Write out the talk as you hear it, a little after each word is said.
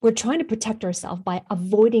we're trying to protect ourselves by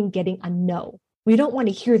avoiding getting a no. We don't want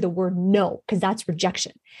to hear the word no because that's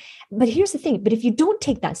rejection. But here's the thing. But if you don't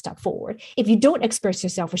take that step forward, if you don't express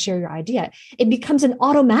yourself or share your idea, it becomes an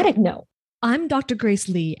automatic no. I'm Dr. Grace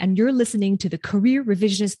Lee, and you're listening to the Career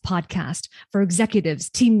Revisionist podcast for executives,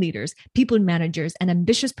 team leaders, people managers, and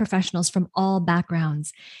ambitious professionals from all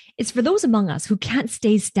backgrounds. It's for those among us who can't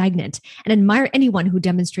stay stagnant and admire anyone who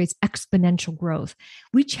demonstrates exponential growth.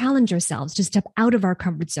 We challenge ourselves to step out of our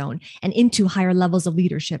comfort zone and into higher levels of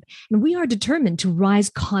leadership, and we are determined to rise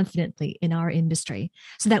confidently in our industry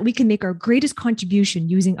so that we can make our greatest contribution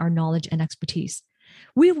using our knowledge and expertise.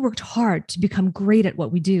 We have worked hard to become great at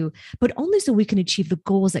what we do, but only so we can achieve the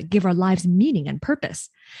goals that give our lives meaning and purpose.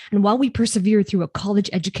 And while we persevere through a college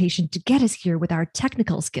education to get us here with our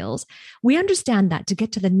technical skills, we understand that to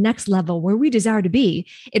get to the next level where we desire to be,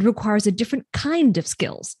 it requires a different kind of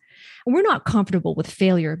skills. And we're not comfortable with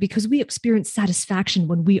failure because we experience satisfaction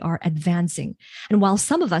when we are advancing. And while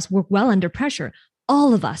some of us work well under pressure,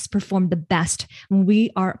 all of us perform the best when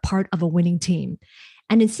we are part of a winning team.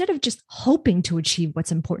 And instead of just hoping to achieve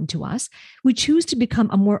what's important to us, we choose to become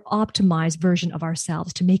a more optimized version of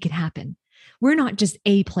ourselves to make it happen. We're not just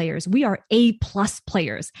A players, we are A+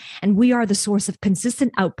 players, and we are the source of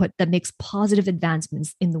consistent output that makes positive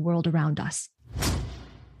advancements in the world around us.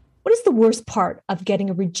 What is the worst part of getting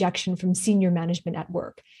a rejection from senior management at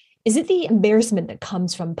work? Is it the embarrassment that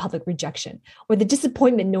comes from public rejection, or the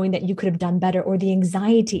disappointment knowing that you could have done better, or the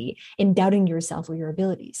anxiety in doubting yourself or your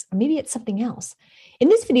abilities? Or maybe it's something else. In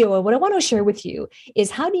this video, what I want to share with you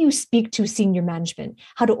is how do you speak to senior management,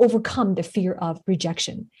 how to overcome the fear of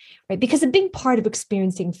rejection, right? Because a big part of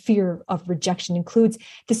experiencing fear of rejection includes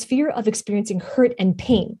this fear of experiencing hurt and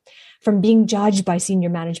pain from being judged by senior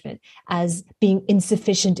management as being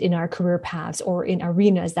insufficient in our career paths or in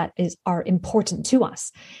arenas that are important to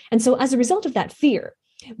us. And so as a result of that fear,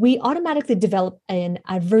 we automatically develop an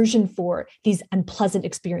aversion for these unpleasant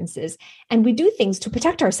experiences, and we do things to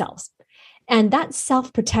protect ourselves. And that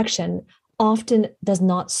self-protection often does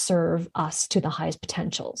not serve us to the highest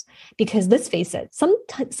potentials. Because let's face it, some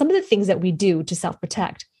of the things that we do to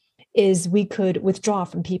self-protect is we could withdraw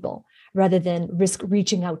from people rather than risk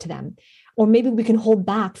reaching out to them. Or maybe we can hold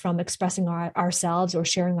back from expressing ourselves or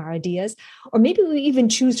sharing our ideas. Or maybe we even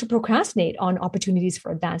choose to procrastinate on opportunities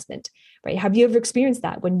for advancement, right? Have you ever experienced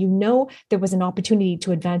that when you know there was an opportunity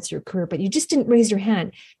to advance your career, but you just didn't raise your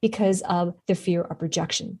hand because of the fear of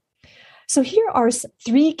rejection? So here are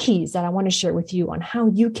 3 keys that I want to share with you on how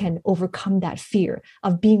you can overcome that fear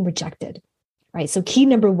of being rejected, right? So key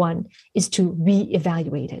number 1 is to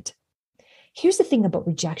reevaluate it. Here's the thing about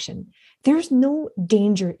rejection. There's no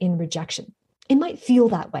danger in rejection. It might feel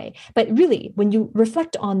that way, but really, when you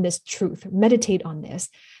reflect on this truth, meditate on this,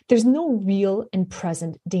 there's no real and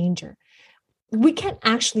present danger. We can't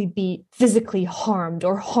actually be physically harmed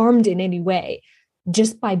or harmed in any way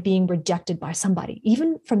just by being rejected by somebody,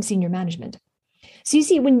 even from senior management. So you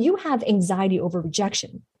see, when you have anxiety over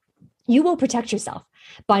rejection, you will protect yourself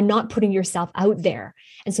by not putting yourself out there.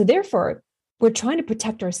 And so therefore, we're trying to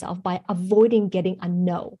protect ourselves by avoiding getting a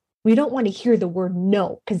no. We don't want to hear the word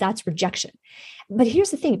no because that's rejection. But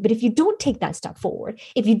here's the thing. But if you don't take that step forward,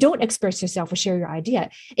 if you don't express yourself or share your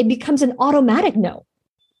idea, it becomes an automatic no.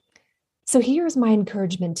 So here's my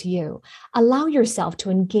encouragement to you. Allow yourself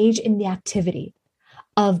to engage in the activity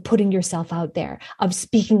of putting yourself out there, of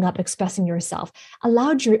speaking up, expressing yourself.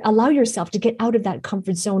 Allow yourself to get out of that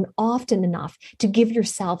comfort zone often enough to give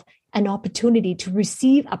yourself an opportunity to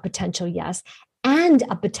receive a potential yes and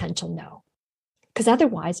a potential no. Because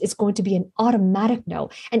otherwise, it's going to be an automatic no.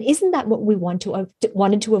 And isn't that what we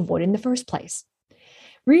wanted to avoid in the first place?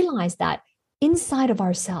 Realize that inside of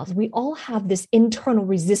ourselves, we all have this internal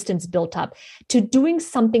resistance built up to doing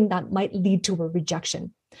something that might lead to a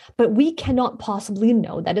rejection. But we cannot possibly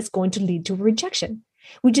know that it's going to lead to a rejection.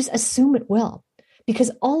 We just assume it will,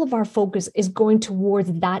 because all of our focus is going towards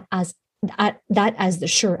that as the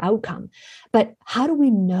sure outcome. But how do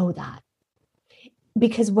we know that?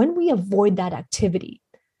 Because when we avoid that activity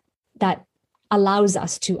that allows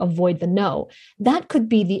us to avoid the no, that could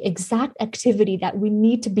be the exact activity that we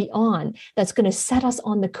need to be on that's going to set us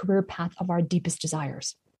on the career path of our deepest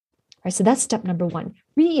desires. Right? So that's step number 1,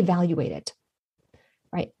 reevaluate it.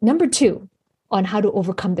 Right. Number 2, on how to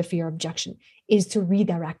overcome the fear of rejection is to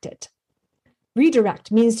redirect it.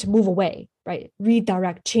 Redirect means to move away, right?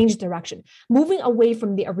 Redirect, change direction, moving away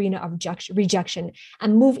from the arena of rejection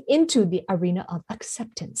and move into the arena of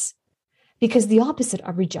acceptance. Because the opposite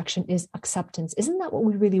of rejection is acceptance. Isn't that what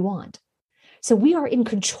we really want? So we are in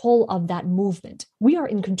control of that movement. We are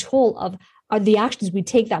in control of the actions we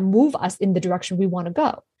take that move us in the direction we want to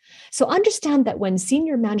go. So understand that when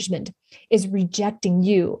senior management is rejecting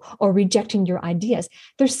you or rejecting your ideas,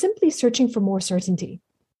 they're simply searching for more certainty.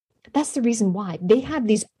 That's the reason why they have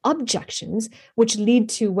these objections, which lead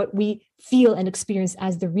to what we feel and experience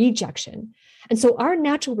as the rejection. And so our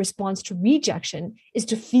natural response to rejection is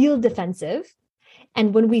to feel defensive.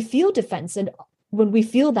 And when we feel defensive, when we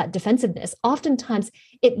feel that defensiveness, oftentimes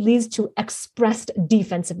it leads to expressed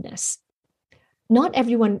defensiveness. Not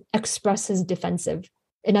everyone expresses defensive.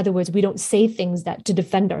 In other words, we don't say things that to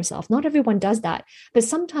defend ourselves. Not everyone does that, but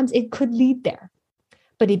sometimes it could lead there.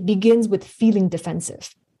 But it begins with feeling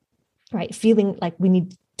defensive, right? Feeling like we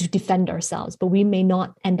need to defend ourselves, but we may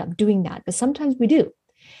not end up doing that. But sometimes we do.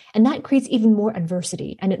 And that creates even more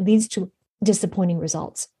adversity, and it leads to disappointing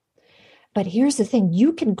results. But here's the thing,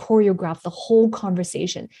 you can choreograph the whole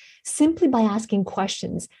conversation simply by asking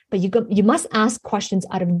questions, but you must ask questions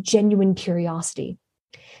out of genuine curiosity,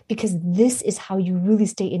 because this is how you really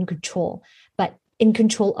stay in control, but in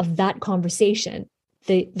control of that conversation,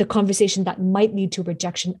 the conversation that might lead to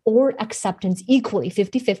rejection or acceptance equally,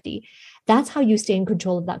 50-50. That's how you stay in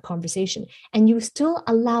control of that conversation. And you still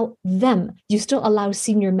allow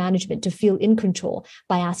senior management to feel in control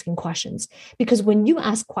by asking questions. Because when you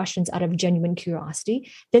ask questions out of genuine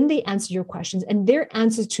curiosity, then they answer your questions, and their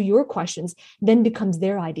answers to your questions then becomes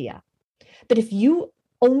their idea. But if you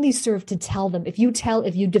only serve to tell them, if you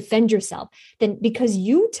defend yourself, then because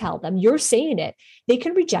you tell them, you're saying it, they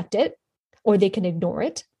can reject it, or they can ignore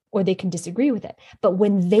it, or they can disagree with it. But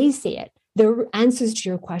when they say it, their answers to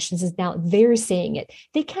your questions is now they're saying it.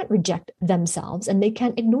 They can't reject themselves, and they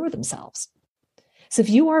can't ignore themselves. So if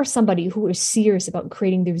you are somebody who is serious about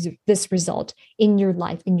creating this result in your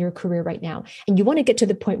life, in your career right now, and you want to get to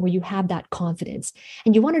the point where you have that confidence,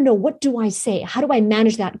 and you want to know, what do I say? How do I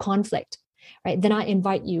manage that conflict? Right? Then I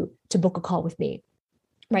invite you to book a call with me.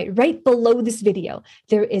 Right below this video,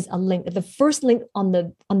 there is a link. The first link on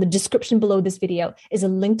the description below this video is a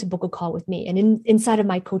link to book a call with me. And inside of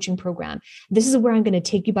my coaching program, this is where I'm going to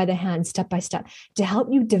take you by the hand, step by step, to help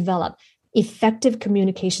you develop effective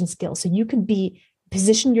communication skills so you can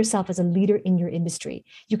position yourself as a leader in your industry.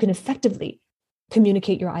 You can effectively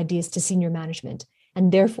communicate your ideas to senior management, and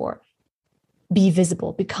therefore be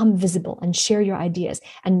visible, become visible, and share your ideas,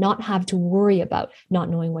 and not have to worry about not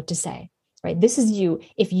knowing what to say. Right? This is you.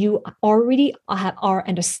 If you already are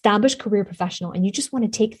an established career professional and you just want to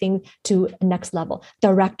take things to a next level,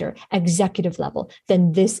 director, executive level,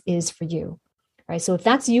 then this is for you. Right? So if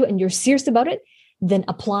that's you and you're serious about it, then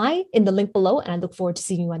apply in the link below, and I look forward to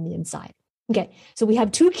seeing you on the inside. Okay. So we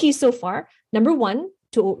have 2 keys so far. Number one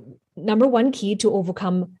key to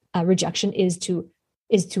overcome rejection is to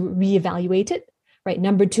reevaluate it. Right?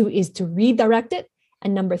 Number 2 is to redirect it,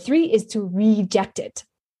 and number 3 is to reject it.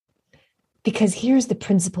 Because here's the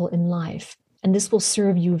principle in life, and this will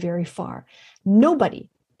serve you very far. Nobody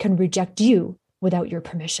can reject you without your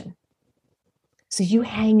permission. So you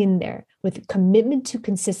hang in there with commitment to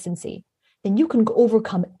consistency, then you can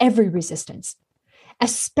overcome every resistance,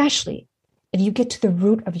 especially if you get to the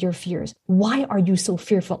root of your fears. Why are you so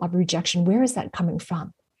fearful of rejection? Where is that coming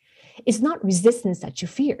from? It's not resistance that you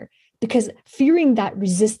fear, because fearing that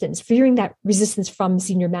resistance from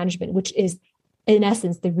senior management, which is in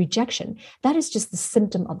essence, the rejection, that is just the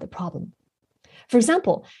symptom of the problem. For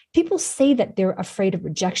example, people say that they're afraid of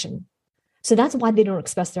rejection. So that's why they don't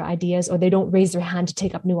express their ideas, or they don't raise their hand to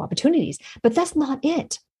take up new opportunities. But that's not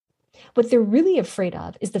it. What they're really afraid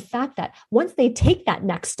of is the fact that once they take that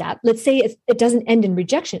next step, let's say it doesn't end in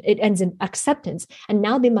rejection, it ends in acceptance, and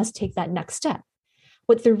now they must take that next step.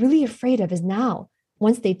 What they're really afraid of is now,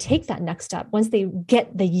 once they take that next step, once they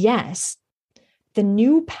get the yes, the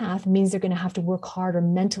new path means they're going to have to work harder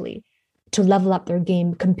mentally to level up their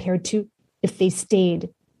game compared to if they stayed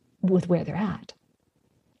with where they're at.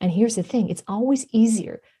 And here's the thing, it's always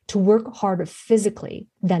easier to work harder physically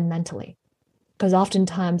than mentally. Because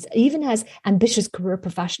oftentimes, even as ambitious career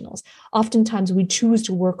professionals, oftentimes we choose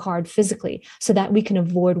to work hard physically so that we can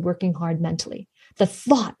avoid working hard mentally. The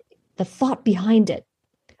thought behind it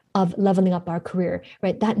of leveling up our career,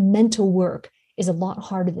 right? That mental work is a lot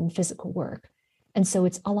harder than physical work. And so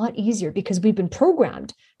it's a lot easier because we've been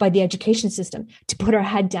programmed by the education system to put our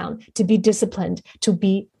head down, to be disciplined, to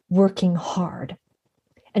be working hard.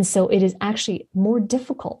 And so it is actually more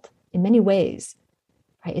difficult in many ways,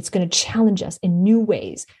 right? It's going to challenge us in new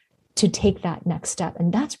ways to take that next step.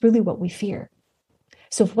 And that's really what we fear.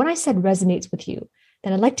 So if what I said resonates with you,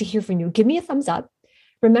 then I'd like to hear from you. Give me a thumbs up.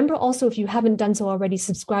 Remember also, if you haven't done so already,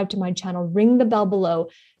 subscribe to my channel, ring the bell below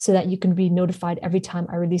so that you can be notified every time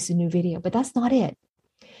I release a new video. But that's not it.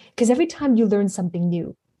 Because every time you learn something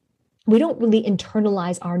new, We don't really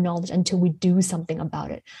internalize our knowledge until we do something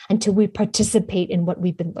about it, until we participate in what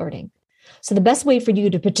we've been learning. So the best way for you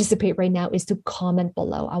to participate right now is to comment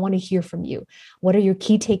below. I want to hear from you. What are your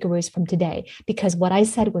key takeaways from today? Because what I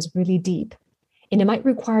said was really deep, and it might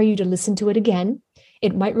require you to listen to it again.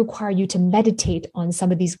 It might require you to meditate on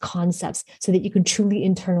some of these concepts so that you can truly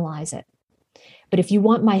internalize it. But if you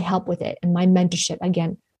want my help with it and my mentorship,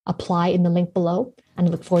 again, apply in the link below, and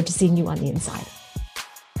I look forward to seeing you on the inside.